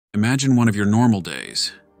Imagine one of your normal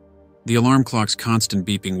days. The alarm clock's constant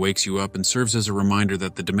beeping wakes you up and serves as a reminder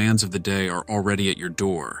that the demands of the day are already at your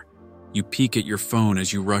door. You peek at your phone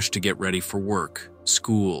as you rush to get ready for work,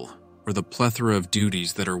 school, or the plethora of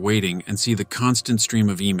duties that are waiting, and see the constant stream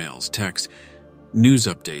of emails, texts, news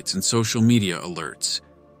updates, and social media alerts.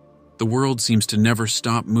 The world seems to never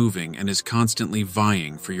stop moving and is constantly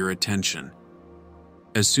vying for your attention.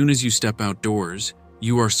 As soon as you step outdoors,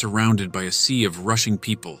 you are surrounded by a sea of rushing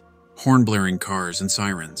people, horn-blaring cars, and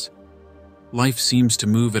sirens. Life seems to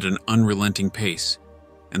move at an unrelenting pace,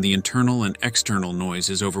 and the internal and external noise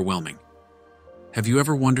is overwhelming. Have you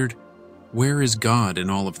ever wondered, where is God in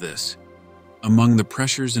all of this? Among the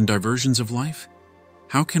pressures and diversions of life?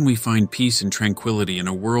 How can we find peace and tranquility in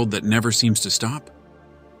a world that never seems to stop?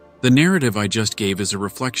 The narrative I just gave is a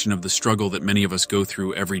reflection of the struggle that many of us go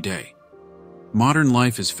through every day. Modern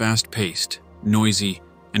life is fast-paced, noisy,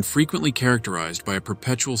 and frequently characterized by a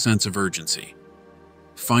perpetual sense of urgency.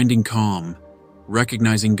 Finding calm,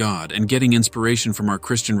 recognizing God, and getting inspiration from our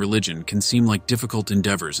Christian religion can seem like difficult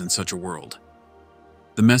endeavors in such a world.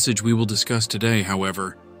 The message we will discuss today,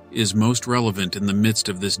 however, is most relevant in the midst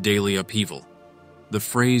of this daily upheaval. The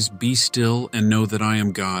phrase, "Be still and know that I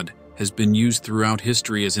am God," has been used throughout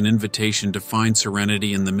history as an invitation to find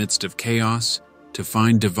serenity in the midst of chaos, to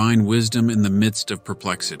find divine wisdom in the midst of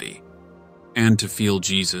perplexity, and to feel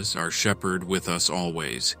Jesus, our shepherd, with us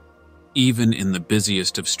always, even in the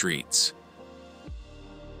busiest of streets.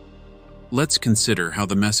 Let's consider how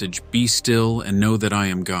the message, "Be still and know that I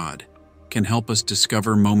am God," can help us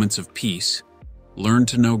discover moments of peace, learn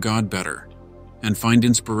to know God better, and find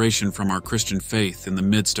inspiration from our Christian faith in the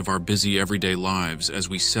midst of our busy everyday lives as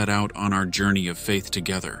we set out on our journey of faith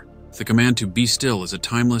together. The command to be still is a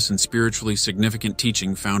timeless and spiritually significant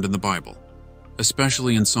teaching found in the Bible,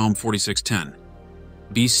 especially in Psalm 46:10.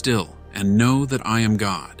 "Be still and know that I am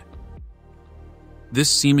God." This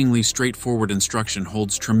seemingly straightforward instruction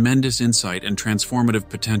holds tremendous insight and transformative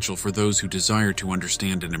potential for those who desire to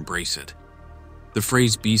understand and embrace it. The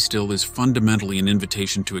phrase "be still" is fundamentally an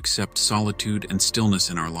invitation to accept solitude and stillness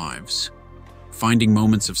in our lives. Finding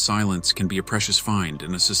moments of silence can be a precious find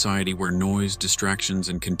in a society where noise, distractions,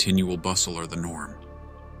 and continual bustle are the norm.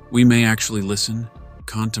 We may actually listen,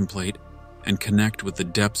 contemplate, and connect with the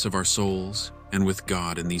depths of our souls and with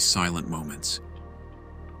God in these silent moments.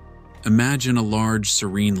 Imagine a large,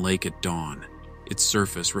 serene lake at dawn, its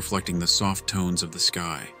surface reflecting the soft tones of the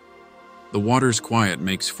sky. The water's quiet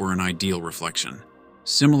makes for an ideal reflection.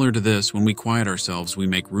 Similar to this, when we quiet ourselves, we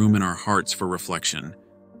make room in our hearts for reflection,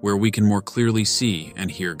 where we can more clearly see and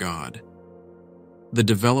hear God. The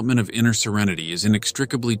development of inner serenity is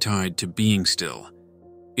inextricably tied to being still.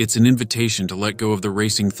 It's an invitation to let go of the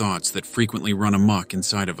racing thoughts that frequently run amok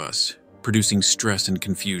inside of us, producing stress and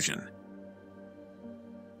confusion.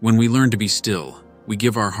 When we learn to be still, we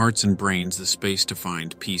give our hearts and brains the space to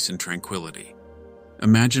find peace and tranquility.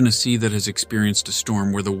 Imagine a sea that has experienced a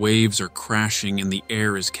storm where the waves are crashing and the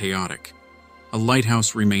air is chaotic. A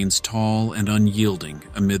lighthouse remains tall and unyielding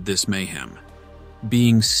amid this mayhem.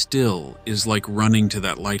 Being still is like running to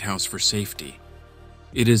that lighthouse for safety.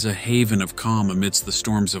 It is a haven of calm amidst the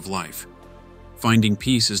storms of life. Finding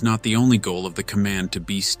peace is not the only goal of the command to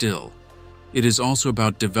be still. It is also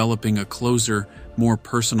about developing a closer, more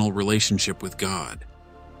personal relationship with God.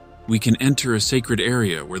 We can enter a sacred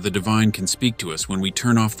area where the divine can speak to us when we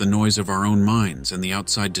turn off the noise of our own minds and the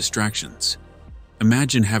outside distractions.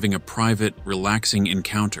 Imagine having a private, relaxing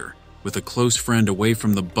encounter with a close friend away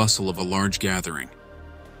from the bustle of a large gathering.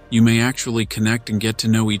 You may actually connect and get to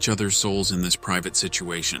know each other's souls in this private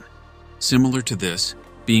situation. Similar to this,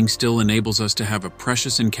 being still enables us to have a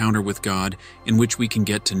precious encounter with God in which we can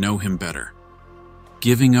get to know Him better.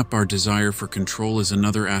 Giving up our desire for control is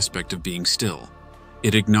another aspect of being still.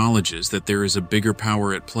 It acknowledges that there is a bigger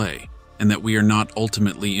power at play and that we are not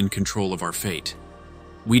ultimately in control of our fate.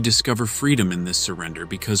 We discover freedom in this surrender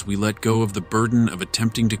because we let go of the burden of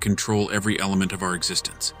attempting to control every element of our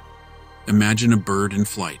existence. Imagine a bird in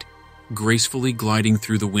flight, gracefully gliding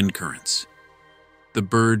through the wind currents. The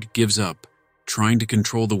bird gives up, trying to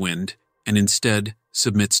control the wind, and instead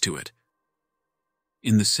submits to it.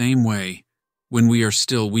 In the same way, when we are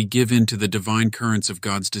still, we give in to the divine currents of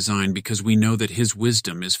God's design because we know that His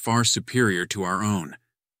wisdom is far superior to our own.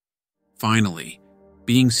 Finally,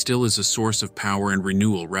 being still is a source of power and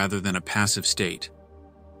renewal rather than a passive state.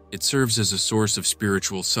 It serves as a source of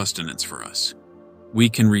spiritual sustenance for us. We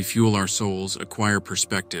can refuel our souls, acquire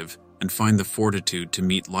perspective, and find the fortitude to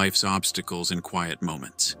meet life's obstacles in quiet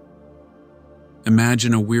moments.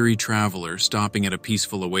 Imagine a weary traveler stopping at a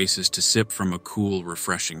peaceful oasis to sip from a cool,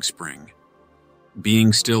 refreshing spring.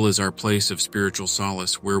 Being still is our place of spiritual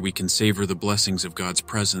solace where we can savor the blessings of God's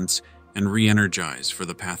presence and re-energize for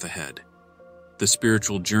the path ahead. The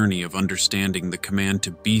spiritual journey of understanding the command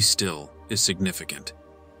to be still is significant.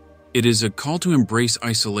 It is a call to embrace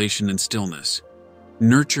isolation and stillness,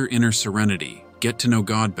 nurture inner serenity, get to know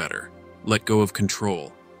God better, let go of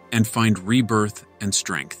control, and find rebirth and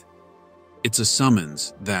strength. It's a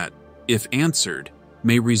summons that, if answered,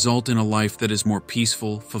 may result in a life that is more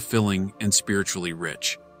peaceful, fulfilling, and spiritually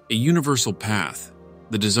rich. A universal path,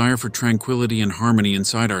 the desire for tranquility and harmony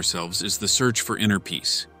inside ourselves, is the search for inner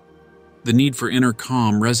peace. The need for inner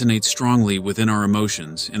calm resonates strongly within our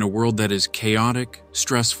emotions in a world that is chaotic,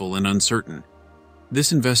 stressful, and uncertain.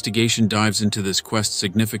 This investigation dives into this quest's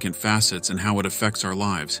significant facets and how it affects our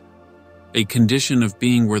lives. A condition of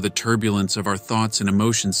being where the turbulence of our thoughts and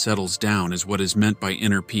emotions settles down is what is meant by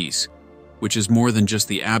inner peace, which is more than just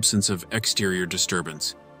the absence of exterior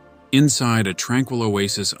disturbance. Inside, a tranquil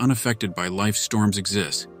oasis unaffected by life's storms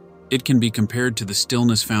exists. It can be compared to the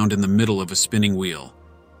stillness found in the middle of a spinning wheel.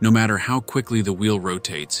 No matter how quickly the wheel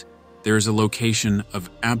rotates, there is a location of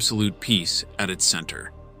absolute peace at its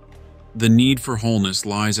center. The need for wholeness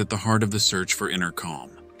lies at the heart of the search for inner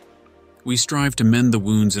calm. We strive to mend the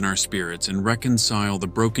wounds in our spirits and reconcile the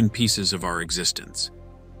broken pieces of our existence.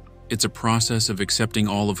 It's a process of accepting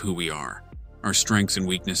all of who we are, our strengths and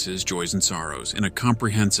weaknesses, joys and sorrows, in a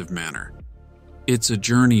comprehensive manner. It's a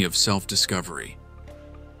journey of self-discovery.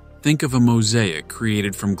 Think of a mosaic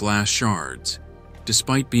created from glass shards.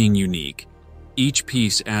 Despite being unique, each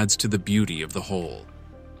piece adds to the beauty of the whole.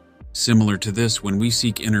 Similar to this, when we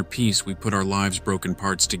seek inner peace, we put our lives' broken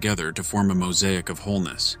parts together to form a mosaic of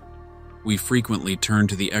wholeness. We frequently turn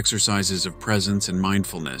to the exercises of presence and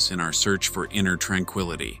mindfulness in our search for inner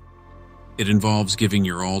tranquility. It involves giving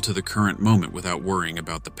your all to the current moment without worrying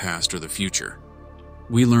about the past or the future.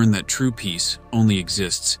 We learn that true peace only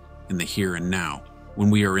exists in the here and now,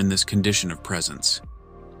 when we are in this condition of presence.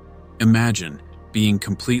 Imagine being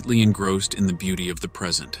completely engrossed in the beauty of the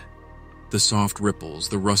present. The soft ripples,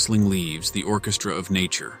 the rustling leaves, the orchestra of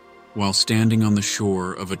nature, while standing on the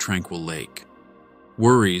shore of a tranquil lake.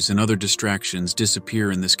 Worries and other distractions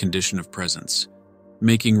disappear in this condition of presence,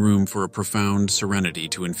 making room for a profound serenity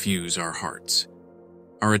to infuse our hearts.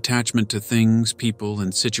 Our attachment to things, people,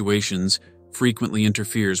 and situations frequently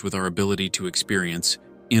interferes with our ability to experience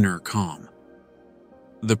inner calm.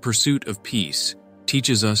 The pursuit of peace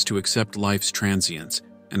teaches us to accept life's transience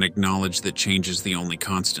and acknowledge that change is the only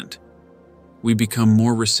constant. We become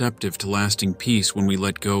more receptive to lasting peace when we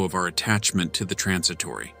let go of our attachment to the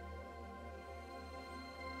transitory.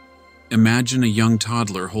 Imagine a young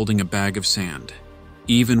toddler holding a bag of sand.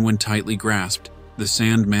 Even when tightly grasped, the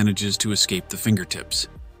sand manages to escape the fingertips.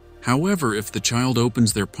 However, if the child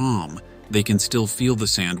opens their palm, they can still feel the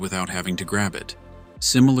sand without having to grab it.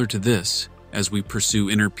 Similar to this, as we pursue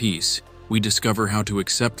inner peace, we discover how to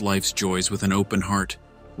accept life's joys with an open heart,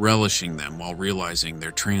 relishing them while realizing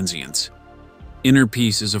their transience. Inner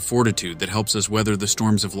peace is a fortitude that helps us weather the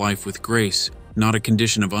storms of life with grace, not a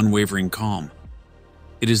condition of unwavering calm.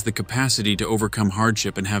 It is the capacity to overcome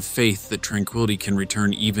hardship and have faith that tranquility can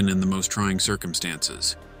return even in the most trying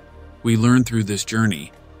circumstances. We learn through this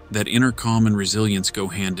journey that inner calm and resilience go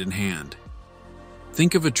hand in hand.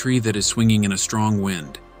 Think of a tree that is swinging in a strong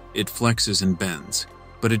wind. It flexes and bends,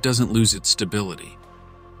 but it doesn't lose its stability.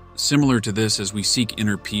 Similar to this, as we seek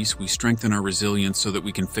inner peace, we strengthen our resilience so that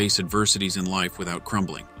we can face adversities in life without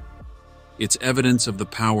crumbling. It's evidence of the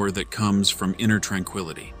power that comes from inner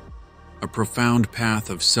tranquility, a profound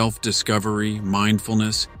path of self-discovery,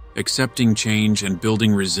 mindfulness, accepting change, and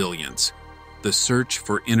building resilience, the search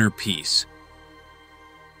for inner peace.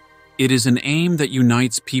 It is an aim that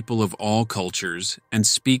unites people of all cultures and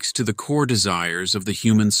speaks to the core desires of the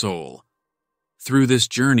human soul. Through this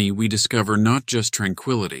journey, we discover not just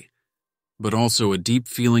tranquility, but also a deep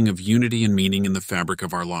feeling of unity and meaning in the fabric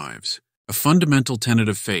of our lives. A fundamental tenet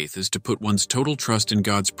of faith is to put one's total trust in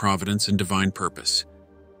God's providence and divine purpose.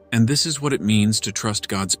 And this is what it means to trust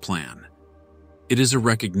God's plan. It is a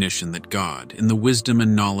recognition that God, in the wisdom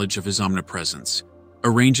and knowledge of His omnipresence,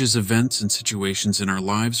 arranges events and situations in our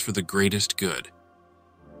lives for the greatest good.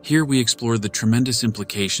 Here we explore the tremendous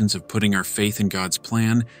implications of putting our faith in God's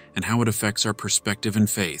plan and how it affects our perspective and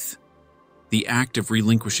faith. The act of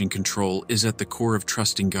relinquishing control is at the core of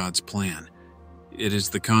trusting God's plan. It is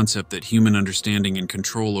the concept that human understanding and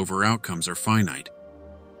control over outcomes are finite.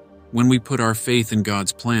 When we put our faith in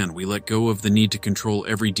God's plan, we let go of the need to control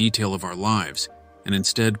every detail of our lives and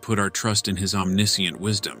instead put our trust in His omniscient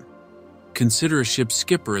wisdom. Consider a ship's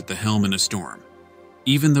skipper at the helm in a storm.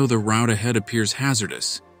 Even though the route ahead appears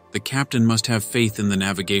hazardous, The captain must have faith in the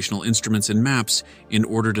navigational instruments and maps in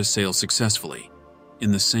order to sail successfully.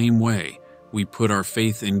 In the same way, we put our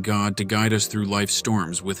faith in God to guide us through life's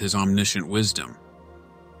storms with His omniscient wisdom.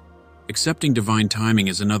 Accepting divine timing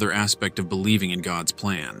is another aspect of believing in God's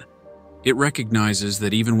plan. It recognizes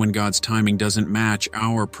that even when God's timing doesn't match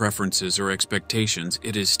our preferences or expectations,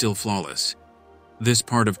 it is still flawless. This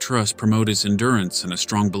part of trust promotes endurance and a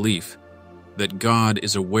strong belief that God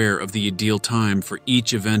is aware of the ideal time for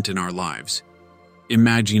each event in our lives.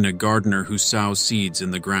 Imagine a gardener who sows seeds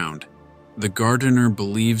in the ground. The gardener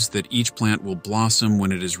believes that each plant will blossom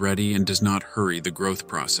when it is ready and does not hurry the growth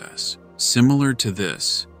process. Similar to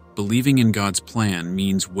this, believing in God's plan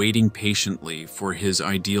means waiting patiently for His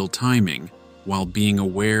ideal timing while being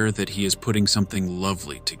aware that He is putting something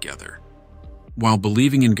lovely together. While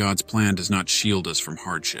believing in God's plan does not shield us from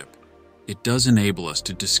hardship, it does enable us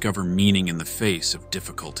to discover meaning in the face of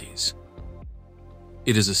difficulties.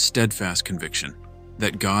 It is a steadfast conviction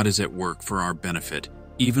that God is at work for our benefit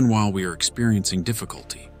even while we are experiencing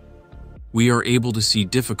difficulty. We are able to see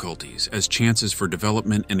difficulties as chances for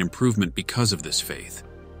development and improvement because of this faith.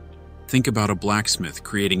 Think about a blacksmith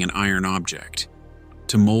creating an iron object.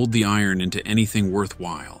 To mold the iron into anything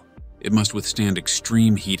worthwhile, it must withstand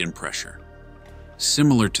extreme heat and pressure.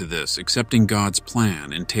 Similar to this, accepting God's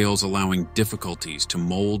plan entails allowing difficulties to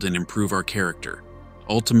mold and improve our character,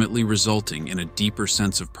 ultimately resulting in a deeper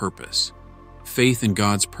sense of purpose. Faith in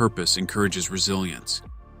God's purpose encourages resilience.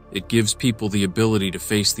 It gives people the ability to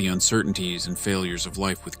face the uncertainties and failures of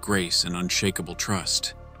life with grace and unshakable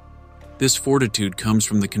trust. This fortitude comes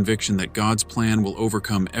from the conviction that God's plan will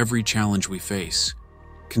overcome every challenge we face.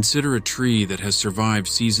 Consider a tree that has survived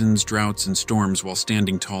seasons, droughts, and storms while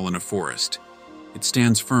standing tall in a forest. It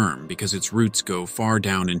stands firm because its roots go far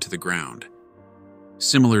down into the ground.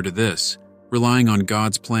 Similar to this, relying on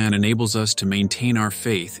God's plan enables us to maintain our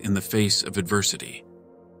faith in the face of adversity.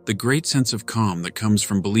 The great sense of calm that comes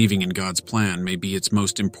from believing in God's plan may be its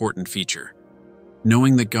most important feature.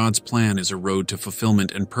 Knowing that God's plan is a road to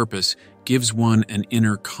fulfillment and purpose gives one an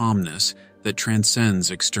inner calmness that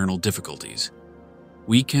transcends external difficulties.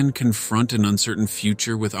 We can confront an uncertain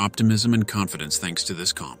future with optimism and confidence thanks to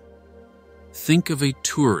this calm. Think of a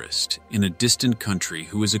tourist in a distant country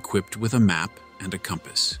who is equipped with a map and a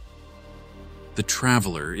compass. The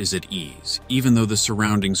traveler is at ease, even though the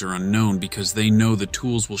surroundings are unknown because they know the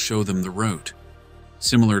tools will show them the road.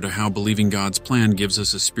 Similar to how believing God's plan gives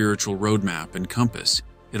us a spiritual roadmap and compass,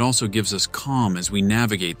 it also gives us calm as we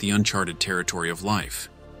navigate the uncharted territory of life.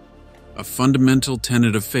 A fundamental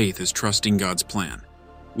tenet of faith is trusting God's plan,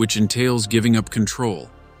 which entails giving up control,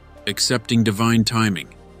 accepting divine timing,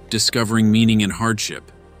 discovering meaning in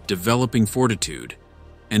hardship, developing fortitude,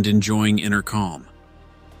 and enjoying inner calm.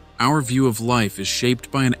 Our view of life is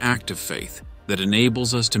shaped by an act of faith that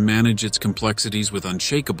enables us to manage its complexities with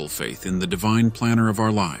unshakable faith in the divine planner of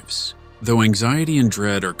our lives. Though anxiety and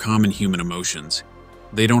dread are common human emotions,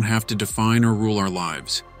 they don't have to define or rule our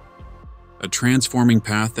lives. A transforming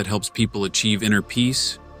path that helps people achieve inner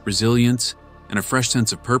peace, resilience, and a fresh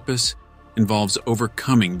sense of purpose involves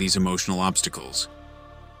overcoming these emotional obstacles.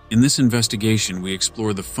 In this investigation, we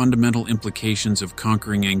explore the fundamental implications of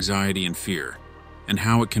conquering anxiety and fear, and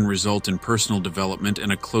how it can result in personal development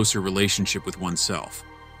and a closer relationship with oneself.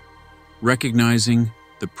 Recognizing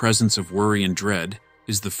the presence of worry and dread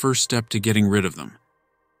is the first step to getting rid of them.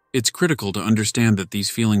 It's critical to understand that these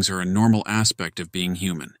feelings are a normal aspect of being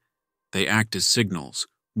human. They act as signals,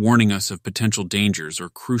 warning us of potential dangers or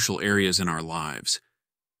crucial areas in our lives.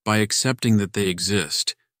 By accepting that they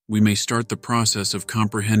exist, we may start the process of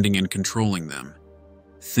comprehending and controlling them.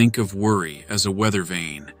 Think of worry as a weather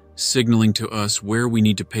vane, signaling to us where we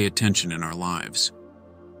need to pay attention in our lives.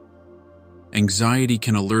 Anxiety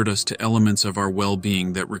can alert us to elements of our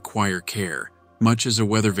well-being that require care, much as a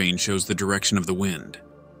weather vane shows the direction of the wind.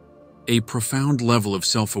 A profound level of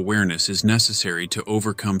self-awareness is necessary to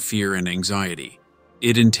overcome fear and anxiety.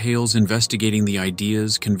 It entails investigating the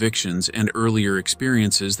ideas, convictions, and earlier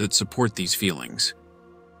experiences that support these feelings.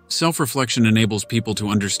 Self-reflection enables people to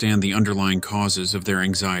understand the underlying causes of their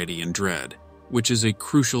anxiety and dread, which is a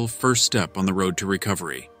crucial first step on the road to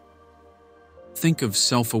recovery. Think of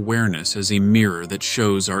self-awareness as a mirror that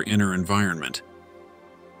shows our inner environment.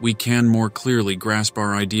 We can more clearly grasp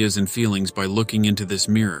our ideas and feelings by looking into this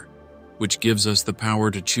mirror, which gives us the power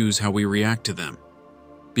to choose how we react to them.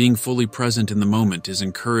 Being fully present in the moment is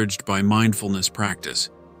encouraged by mindfulness practice,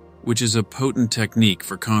 which is a potent technique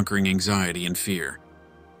for conquering anxiety and fear.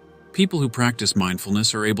 People who practice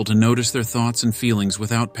mindfulness are able to notice their thoughts and feelings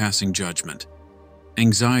without passing judgment.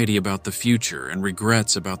 Anxiety about the future and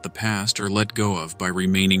regrets about the past are let go of by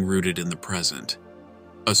remaining rooted in the present.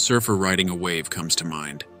 A surfer riding a wave comes to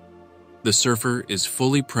mind. The surfer is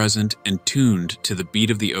fully present and tuned to the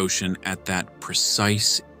beat of the ocean at that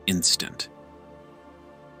precise instant.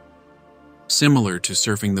 Similar to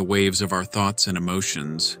surfing the waves of our thoughts and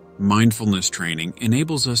emotions, mindfulness training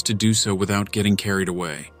enables us to do so without getting carried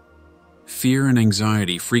away. Fear and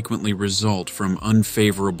anxiety frequently result from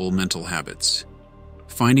unfavorable mental habits.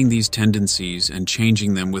 Finding these tendencies and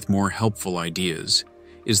changing them with more helpful ideas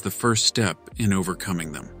is the first step in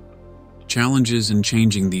overcoming them. Challenges in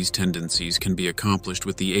changing these tendencies can be accomplished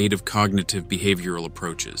with the aid of cognitive behavioral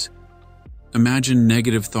approaches. Imagine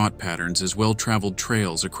negative thought patterns as well-traveled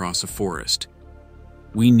trails across a forest.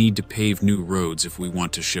 We need to pave new roads if we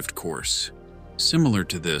want to shift course. Similar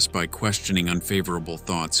to this, by questioning unfavorable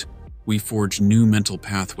thoughts, we forge new mental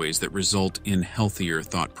pathways that result in healthier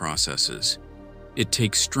thought processes. It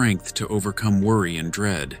takes strength to overcome worry and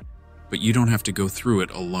dread, but you don't have to go through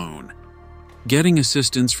it alone. Getting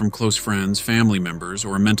assistance from close friends, family members,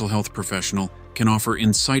 or a mental health professional can offer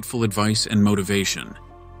insightful advice and motivation.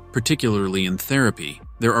 Particularly in therapy,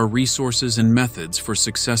 there are resources and methods for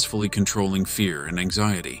successfully controlling fear and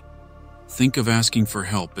anxiety. Think of asking for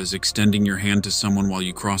help as extending your hand to someone while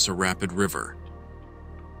you cross a rapid river.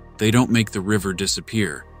 They don't make the river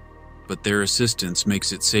disappear, but their assistance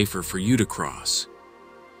makes it safer for you to cross.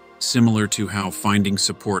 Similar to how finding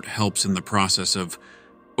support helps in the process of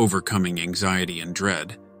overcoming anxiety and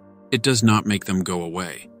dread, it does not make them go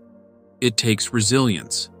away. It takes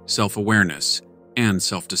resilience, self-awareness, and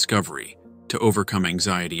self-discovery to overcome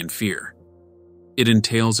anxiety and fear. It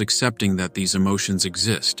entails accepting that these emotions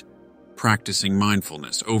exist, practicing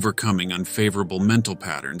mindfulness, overcoming unfavorable mental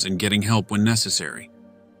patterns, and getting help when necessary.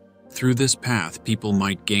 Through this path, people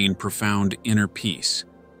might gain profound inner peace,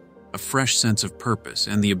 a fresh sense of purpose,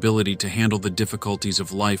 and the ability to handle the difficulties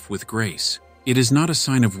of life with grace. It is not a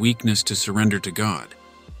sign of weakness to surrender to God.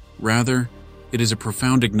 Rather, it is a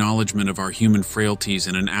profound acknowledgement of our human frailties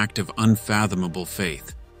and an act of unfathomable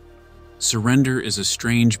faith. Surrender is a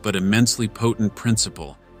strange but immensely potent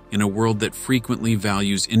principle in a world that frequently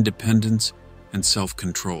values independence and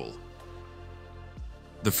self-control.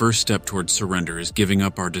 The first step towards surrender is giving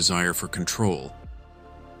up our desire for control.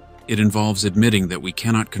 It involves admitting that we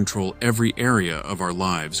cannot control every area of our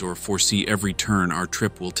lives or foresee every turn our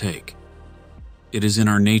trip will take. It is in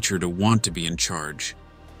our nature to want to be in charge,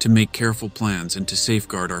 to make careful plans, and to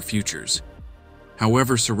safeguard our futures.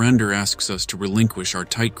 However, surrender asks us to relinquish our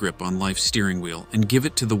tight grip on life's steering wheel and give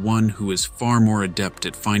it to the one who is far more adept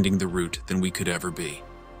at finding the route than we could ever be.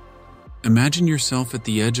 Imagine yourself at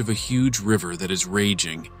the edge of a huge river that is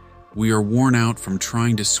raging. We are worn out from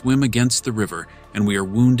trying to swim against the river, and we are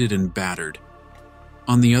wounded and battered.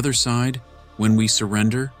 On the other side, when we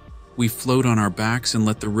surrender, we float on our backs and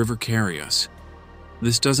let the river carry us.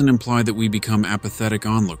 This doesn't imply that we become apathetic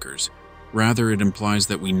onlookers. Rather, it implies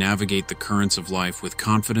that we navigate the currents of life with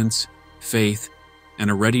confidence, faith, and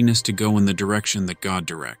a readiness to go in the direction that God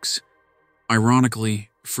directs. Ironically,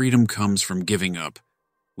 freedom comes from giving up.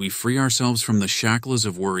 We free ourselves from the shackles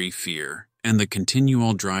of worry, fear, and the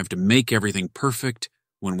continual drive to make everything perfect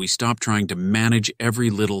when we stop trying to manage every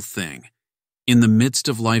little thing. In the midst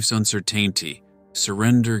of life's uncertainty,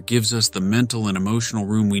 surrender gives us the mental and emotional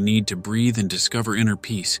room we need to breathe and discover inner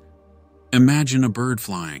peace. Imagine a bird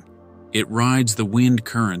flying. It rides the wind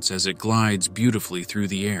currents as it glides beautifully through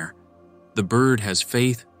the air. The bird has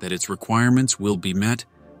faith that its requirements will be met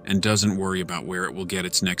and doesn't worry about where it will get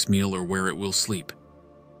its next meal or where it will sleep.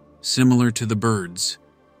 Similar to the birds,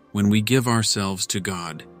 when we give ourselves to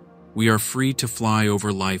God, we are free to fly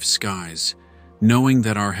over life's skies, knowing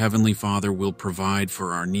that our Heavenly Father will provide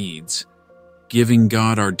for our needs. Giving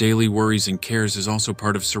God our daily worries and cares is also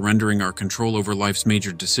part of surrendering our control over life's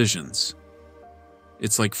major decisions.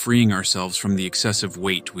 It's like freeing ourselves from the excessive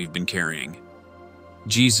weight we've been carrying.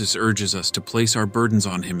 Jesus urges us to place our burdens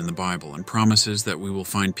on Him in the Bible and promises that we will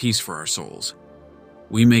find peace for our souls.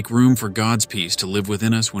 We make room for God's peace to live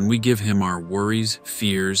within us when we give Him our worries,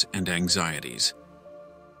 fears, and anxieties.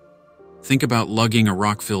 Think about lugging a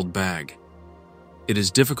rock-filled bag. It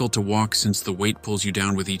is difficult to walk since the weight pulls you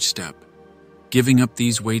down with each step. Giving up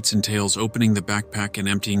these weights entails opening the backpack and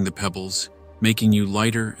emptying the pebbles, making you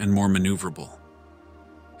lighter and more maneuverable.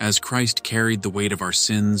 As Christ carried the weight of our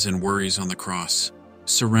sins and worries on the cross,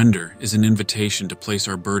 surrender is an invitation to place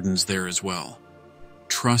our burdens there as well.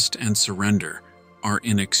 Trust and surrender are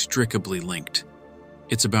inextricably linked.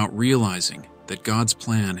 It's about realizing that God's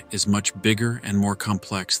plan is much bigger and more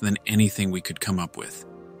complex than anything we could come up with.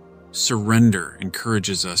 Surrender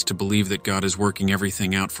encourages us to believe that God is working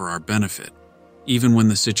everything out for our benefit, even when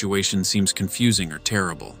the situation seems confusing or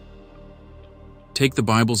terrible. Take the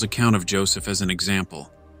Bible's account of Joseph as an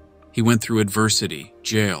example. He went through adversity,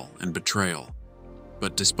 jail, and betrayal.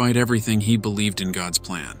 But despite everything, he believed in God's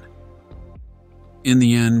plan. In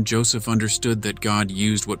the end, Joseph understood that God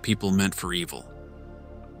used what people meant for evil.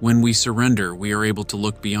 When we surrender, we are able to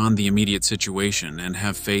look beyond the immediate situation and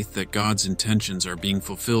have faith that God's intentions are being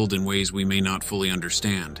fulfilled in ways we may not fully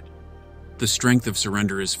understand. The strength of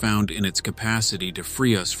surrender is found in its capacity to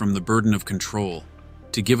free us from the burden of control,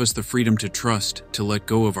 to give us the freedom to trust, to let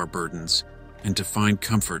go of our burdens, and to find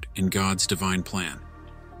comfort in God's divine plan.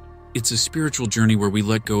 It's a spiritual journey where we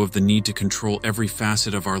let go of the need to control every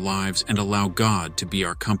facet of our lives and allow God to be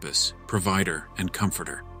our compass, provider, and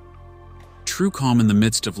comforter. True calm in the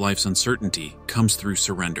midst of life's uncertainty comes through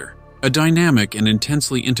surrender. A dynamic and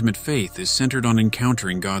intensely intimate faith is centered on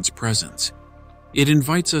encountering God's presence. It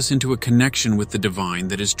invites us into a connection with the divine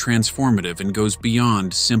that is transformative and goes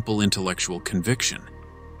beyond simple intellectual conviction.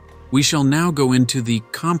 We shall now go into the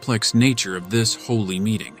complex nature of this holy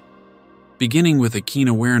meeting. Beginning with a keen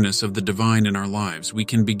awareness of the divine in our lives, we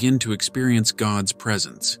can begin to experience God's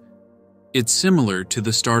presence. It's similar to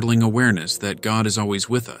the startling awareness that God is always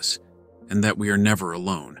with us, and that we are never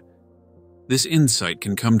alone. This insight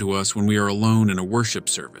can come to us when we are alone in a worship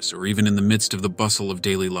service or even in the midst of the bustle of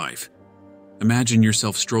daily life. Imagine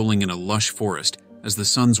yourself strolling in a lush forest as the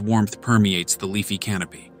sun's warmth permeates the leafy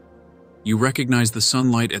canopy. You recognize the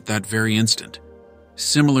sunlight at that very instant.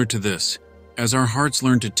 Similar to this, as our hearts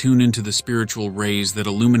learn to tune into the spiritual rays that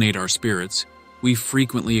illuminate our spirits, we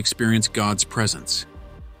frequently experience God's presence.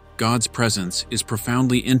 God's presence is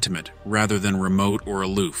profoundly intimate rather than remote or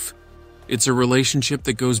aloof. It's a relationship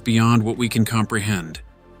that goes beyond what we can comprehend.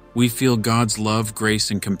 We feel God's love,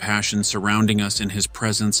 grace, and compassion surrounding us in His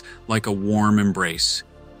presence like a warm embrace.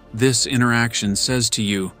 This interaction says to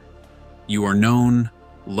you, you are known,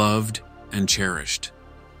 loved, and cherished.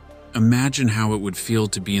 Imagine how it would feel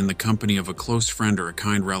to be in the company of a close friend or a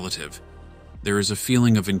kind relative. There is a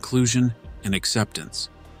feeling of inclusion and acceptance.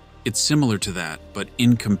 It's similar to that, but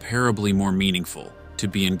incomparably more meaningful, to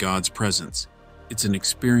be in God's presence. It's an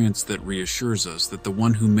experience that reassures us that the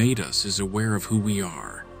one who made us is aware of who we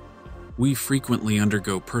are. We frequently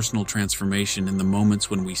undergo personal transformation in the moments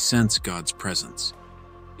when we sense God's presence.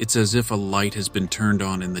 It's as if a light has been turned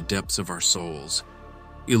on in the depths of our souls,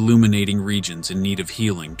 illuminating regions in need of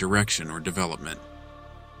healing, direction, or development.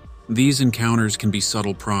 These encounters can be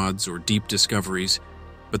subtle prods or deep discoveries,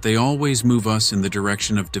 but they always move us in the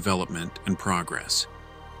direction of development and progress.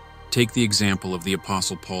 Take the example of the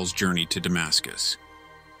Apostle Paul's journey to Damascus.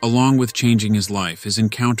 Along with changing his life, his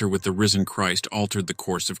encounter with the risen Christ altered the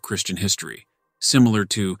course of Christian history, similar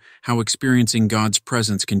to how experiencing God's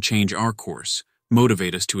presence can change our course,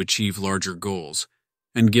 motivate us to achieve larger goals,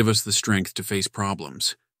 and give us the strength to face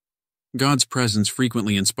problems. God's presence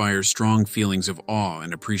frequently inspires strong feelings of awe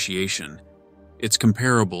and appreciation. It's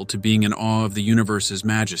comparable to being in awe of the universe's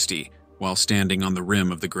majesty while standing on the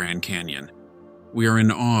rim of the Grand Canyon. We are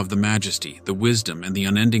in awe of the majesty, the wisdom, and the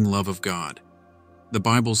unending love of God. The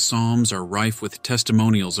Bible's Psalms are rife with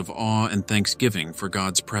testimonials of awe and thanksgiving for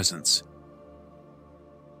God's presence.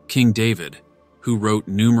 King David, who wrote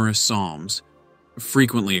numerous psalms,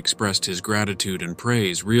 frequently expressed his gratitude and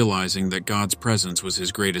praise, realizing that God's presence was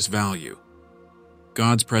his greatest value.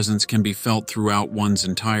 God's presence can be felt throughout one's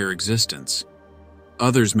entire existence.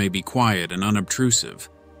 Others may be quiet and unobtrusive,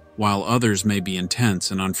 while others may be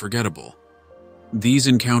intense and unforgettable. These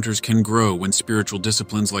encounters can grow when spiritual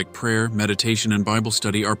disciplines like prayer, meditation, and Bible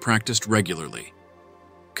study are practiced regularly.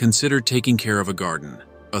 Consider taking care of a garden.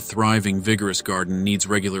 A thriving, vigorous garden needs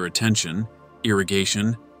regular attention,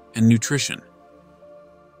 irrigation, and nutrition.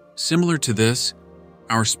 Similar to this,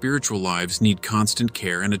 our spiritual lives need constant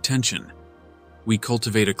care and attention. We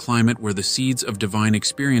cultivate a climate where the seeds of divine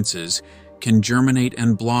experiences can germinate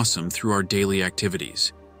and blossom through our daily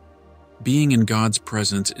activities. Being in God's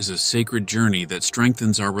presence is a sacred journey that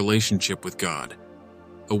strengthens our relationship with God,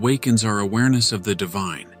 awakens our awareness of the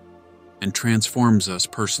divine, and transforms us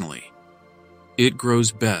personally. It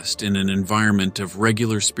grows best in an environment of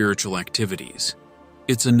regular spiritual activities.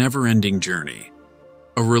 It's a never-ending journey,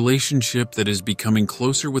 a relationship that is becoming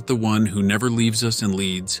closer with the one who never leaves us and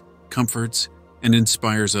leads, comforts, and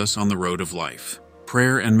inspires us on the road of life.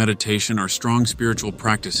 Prayer and meditation are strong spiritual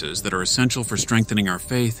practices that are essential for strengthening our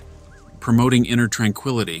faith, promoting inner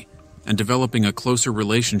tranquility, and developing a closer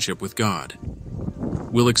relationship with God.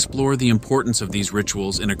 We'll explore the importance of these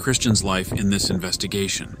rituals in a Christian's life in this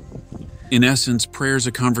investigation. In essence, prayer is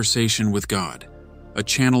a conversation with God, a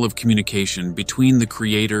channel of communication between the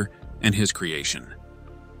Creator and His creation.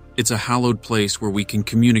 It's a hallowed place where we can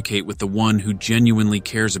communicate with the one who genuinely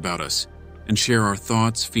cares about us and share our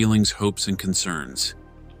thoughts, feelings, hopes, and concerns.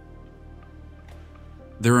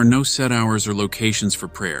 There are no set hours or locations for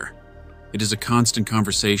prayer. It is a constant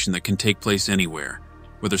conversation that can take place anywhere,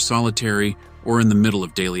 whether solitary or in the middle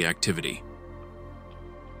of daily activity.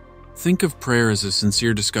 Think of prayer as a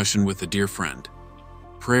sincere discussion with a dear friend.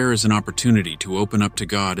 Prayer is an opportunity to open up to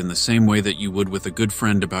God in the same way that you would with a good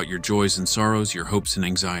friend about your joys and sorrows, your hopes and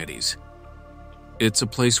anxieties. It's a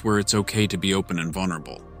place where it's okay to be open and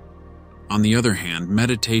vulnerable. On the other hand,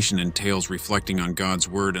 meditation entails reflecting on God's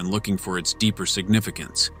Word and looking for its deeper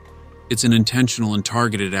significance. It's an intentional and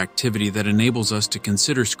targeted activity that enables us to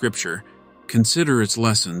consider Scripture, consider its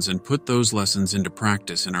lessons, and put those lessons into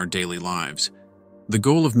practice in our daily lives. The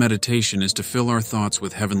goal of meditation is to fill our thoughts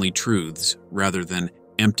with heavenly truths rather than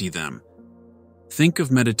empty them. Think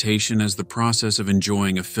of meditation as the process of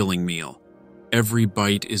enjoying a filling meal. Every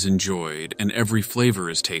bite is enjoyed and every flavor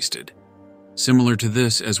is tasted. Similar to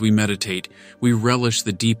this, as we meditate, we relish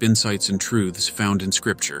the deep insights and truths found in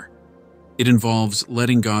Scripture. It involves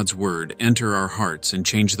letting God's Word enter our hearts and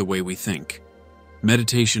change the way we think.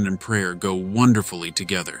 Meditation and prayer go wonderfully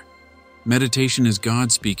together. Meditation is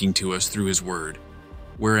God speaking to us through His Word,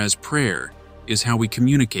 whereas prayer is how we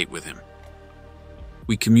communicate with Him.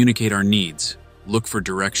 We communicate our needs, look for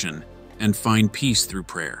direction, and find peace through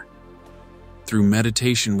prayer. Through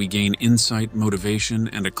meditation, we gain insight, motivation,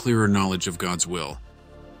 and a clearer knowledge of God's will.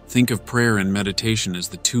 Think of prayer and meditation as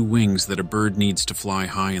the two wings that a bird needs to fly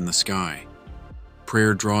high in the sky.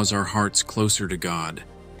 Prayer draws our hearts closer to God,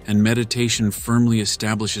 and meditation firmly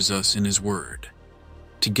establishes us in His Word.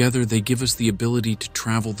 Together, they give us the ability to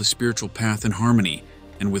travel the spiritual path in harmony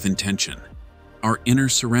and with intention. Our inner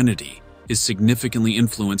serenity is significantly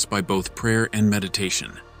influenced by both prayer and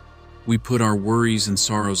meditation. We put our worries and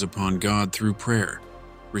sorrows upon God through prayer,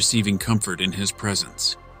 receiving comfort in His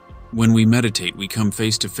presence. When we meditate, we come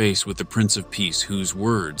face to face with the Prince of Peace, whose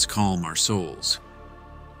words calm our souls.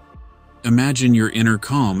 Imagine your inner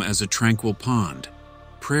calm as a tranquil pond.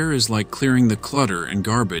 Prayer is like clearing the clutter and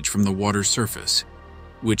garbage from the water's surface,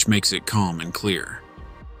 which makes it calm and clear.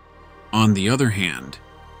 On the other hand,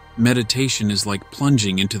 meditation is like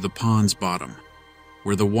plunging into the pond's bottom,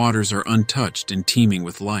 where the waters are untouched and teeming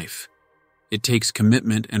with life. It takes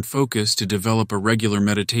commitment and focus to develop a regular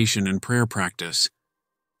meditation and prayer practice.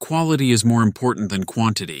 Quality is more important than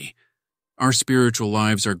quantity. Our spiritual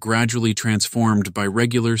lives are gradually transformed by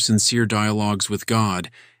regular, sincere dialogues with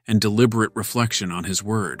God and deliberate reflection on His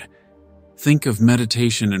Word. Think of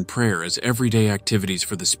meditation and prayer as everyday activities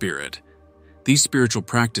for the Spirit. These spiritual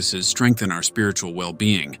practices strengthen our spiritual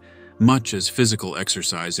well-being, much as physical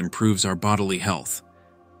exercise improves our bodily health.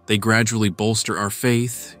 They gradually bolster our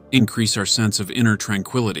faith, increase our sense of inner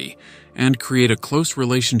tranquility, and create a close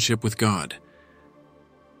relationship with God.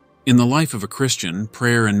 In the life of a Christian,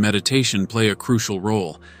 prayer and meditation play a crucial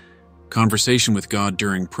role. Conversation with God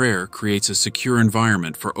during prayer creates a secure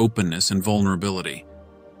environment for openness and vulnerability.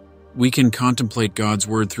 We can contemplate God's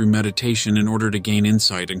Word through meditation in order to gain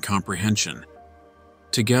insight and comprehension.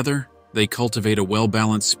 Together, they cultivate a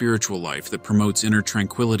well-balanced spiritual life that promotes inner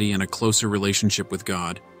tranquility and a closer relationship with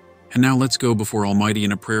God. And now let's go before Almighty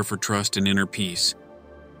in a prayer for trust and inner peace.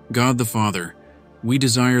 God the Father, we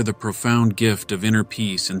desire the profound gift of inner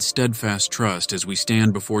peace and steadfast trust as we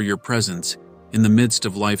stand before Your presence in the midst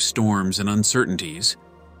of life's storms and uncertainties.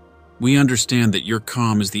 We understand that Your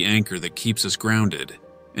calm is the anchor that keeps us grounded,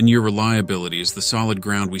 and Your reliability is the solid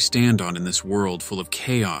ground we stand on in this world full of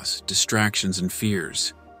chaos, distractions, and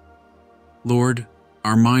fears. Lord,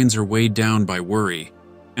 our minds are weighed down by worry,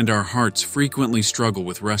 and our hearts frequently struggle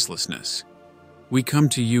with restlessness. We come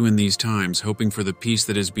to You in these times hoping for the peace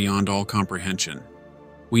that is beyond all comprehension.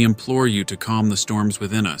 We implore You to calm the storms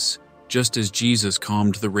within us, just as Jesus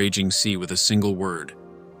calmed the raging sea with a single word.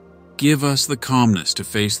 Give us the calmness to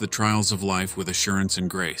face the trials of life with assurance and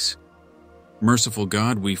grace. Merciful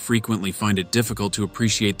God, we frequently find it difficult to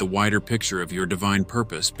appreciate the wider picture of Your divine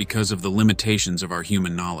purpose because of the limitations of our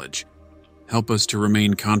human knowledge. Help us to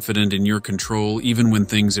remain confident in Your control even when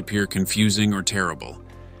things appear confusing or terrible.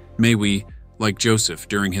 May we, like Joseph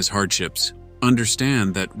during his hardships,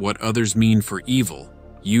 understand that what others mean for evil,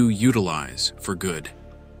 You utilize for good.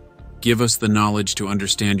 Give us the knowledge to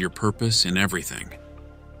understand Your purpose in everything.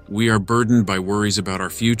 We are burdened by worries about our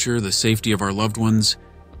future, the safety of our loved ones,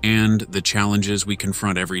 and the challenges we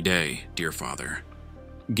confront every day, dear Father.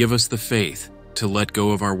 Give us the faith to let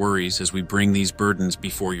go of our worries as we bring these burdens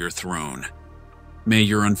before Your throne. May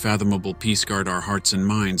Your unfathomable peace guard our hearts and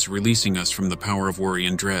minds, releasing us from the power of worry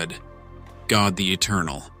and dread. God the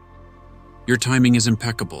Eternal, Your timing is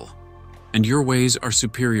impeccable, and Your ways are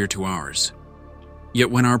superior to ours.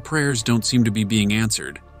 Yet when our prayers don't seem to be being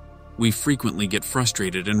answered, we frequently get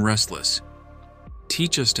frustrated and restless.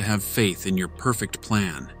 Teach us to have faith in your perfect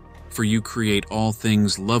plan, for you create all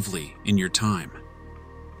things lovely in your time.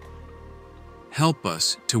 Help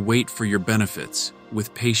us to wait for your benefits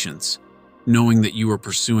with patience, knowing that you are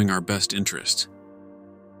pursuing our best interests.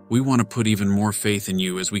 We want to put even more faith in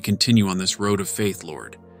you as we continue on this road of faith,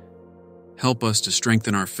 Lord. Help us to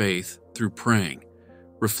strengthen our faith through praying,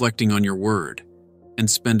 reflecting on your word, and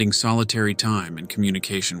spending solitary time in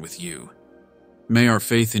communication with you. May our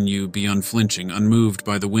faith in you be unflinching, unmoved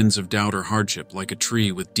by the winds of doubt or hardship, like a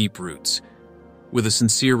tree with deep roots. With a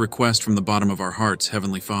sincere request from the bottom of our hearts,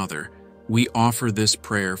 Heavenly Father, we offer this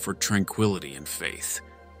prayer for tranquility and faith.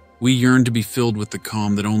 We yearn to be filled with the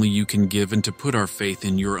calm that only you can give and to put our faith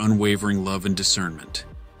in your unwavering love and discernment.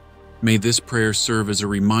 May this prayer serve as a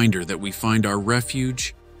reminder that we find our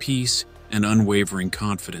refuge, peace, and unwavering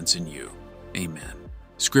confidence in you. Amen.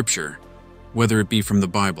 Scripture, whether it be from the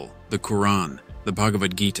Bible, the Quran, the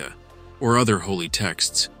Bhagavad Gita, or other holy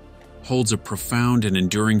texts, holds a profound and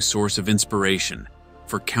enduring source of inspiration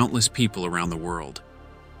for countless people around the world.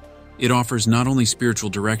 It offers not only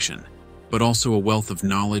spiritual direction, but also a wealth of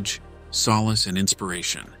knowledge, solace, and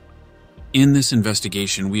inspiration. In this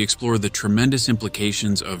investigation, we explore the tremendous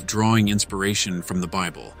implications of drawing inspiration from the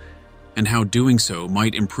Bible, and how doing so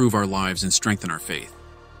might improve our lives and strengthen our faith.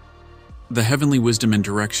 The heavenly wisdom and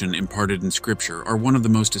direction imparted in Scripture are one of the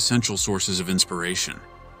most essential sources of inspiration.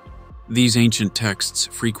 These ancient texts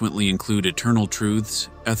frequently include eternal truths,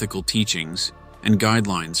 ethical teachings, and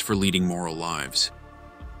guidelines for leading moral lives.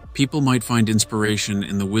 People might find inspiration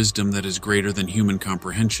in the wisdom that is greater than human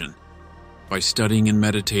comprehension. By studying and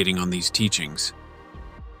meditating on these teachings,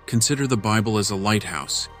 consider the Bible as a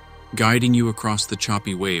lighthouse, guiding you across the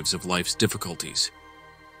choppy waves of life's difficulties.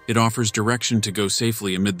 It offers direction to go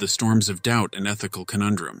safely amid the storms of doubt and ethical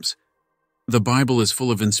conundrums. The Bible is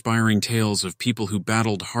full of inspiring tales of people who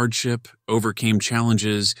battled hardship, overcame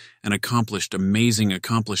challenges, and accomplished amazing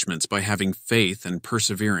accomplishments by having faith and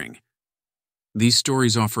persevering. These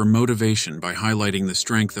stories offer motivation by highlighting the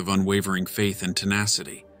strength of unwavering faith and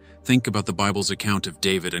tenacity. Think about the Bible's account of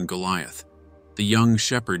David and Goliath. The young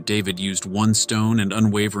shepherd David used one stone and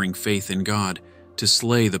unwavering faith in God to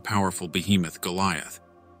slay the powerful behemoth Goliath.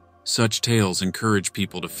 Such tales encourage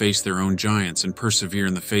people to face their own giants and persevere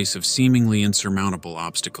in the face of seemingly insurmountable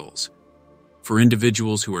obstacles. For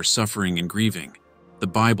individuals who are suffering and grieving, the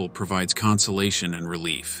Bible provides consolation and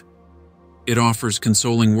relief. It offers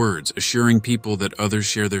consoling words, assuring people that others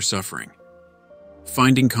share their suffering.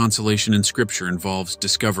 Finding consolation in Scripture involves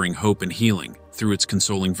discovering hope and healing through its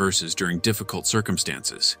consoling verses during difficult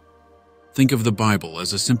circumstances. Think of the Bible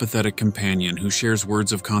as a sympathetic companion who shares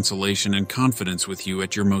words of consolation and confidence with you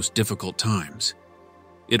at your most difficult times.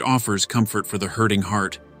 It offers comfort for the hurting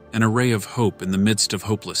heart, an array of hope in the midst of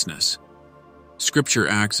hopelessness. Scripture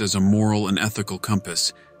acts as a moral and ethical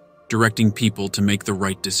compass, directing people to make the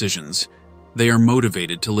right decisions. They are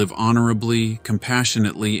motivated to live honorably,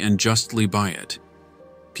 compassionately, and justly by it.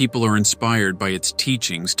 People are inspired by its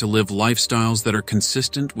teachings to live lifestyles that are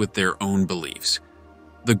consistent with their own beliefs.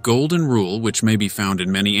 The golden rule, which may be found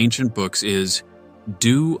in many ancient books, is,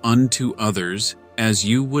 "Do unto others as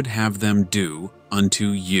you would have them do unto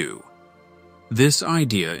you." This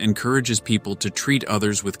idea encourages people to treat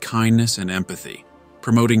others with kindness and empathy,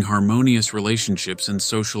 promoting harmonious relationships and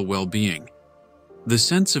social well-being. The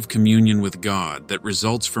sense of communion with God that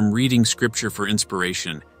results from reading Scripture for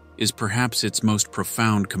inspiration is perhaps its most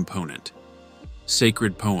profound component.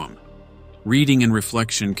 Sacred poem. Reading and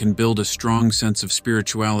reflection can build a strong sense of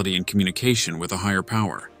spirituality and communication with a higher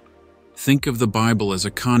power. Think of the Bible as a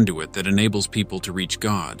conduit that enables people to reach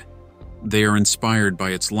God. They are inspired by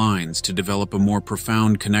its lines to develop a more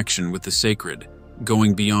profound connection with the sacred,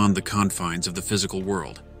 going beyond the confines of the physical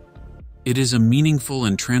world. It is a meaningful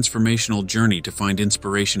and transformational journey to find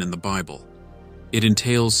inspiration in the Bible. It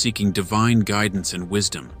entails seeking divine guidance and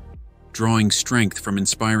wisdom, drawing strength from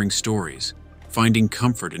inspiring stories, finding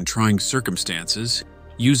comfort in trying circumstances,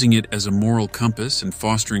 using it as a moral compass, and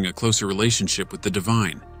fostering a closer relationship with the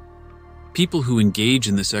divine. People who engage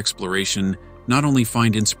in this exploration not only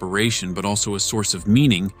find inspiration but also a source of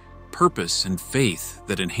meaning, purpose, and faith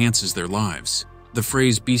that enhances their lives. The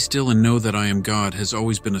phrase, "Be still and know that I am God," has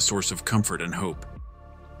always been a source of comfort and hope.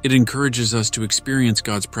 It encourages us to experience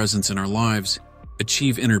God's presence in our lives,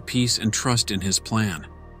 achieve inner peace, and trust in His plan.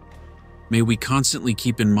 May we constantly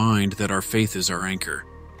keep in mind that our faith is our anchor,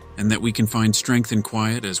 and that we can find strength and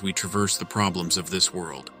quiet as we traverse the problems of this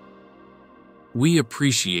world. We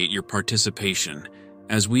appreciate your participation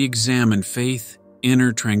as we examine faith,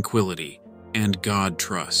 inner tranquility, and God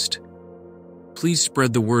trust. Please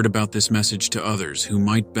spread the word about this message to others who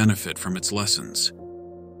might benefit from its lessons.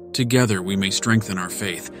 Together we may strengthen our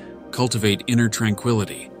faith, cultivate inner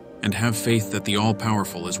tranquility, and have faith that the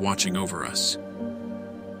All-Powerful is watching over us.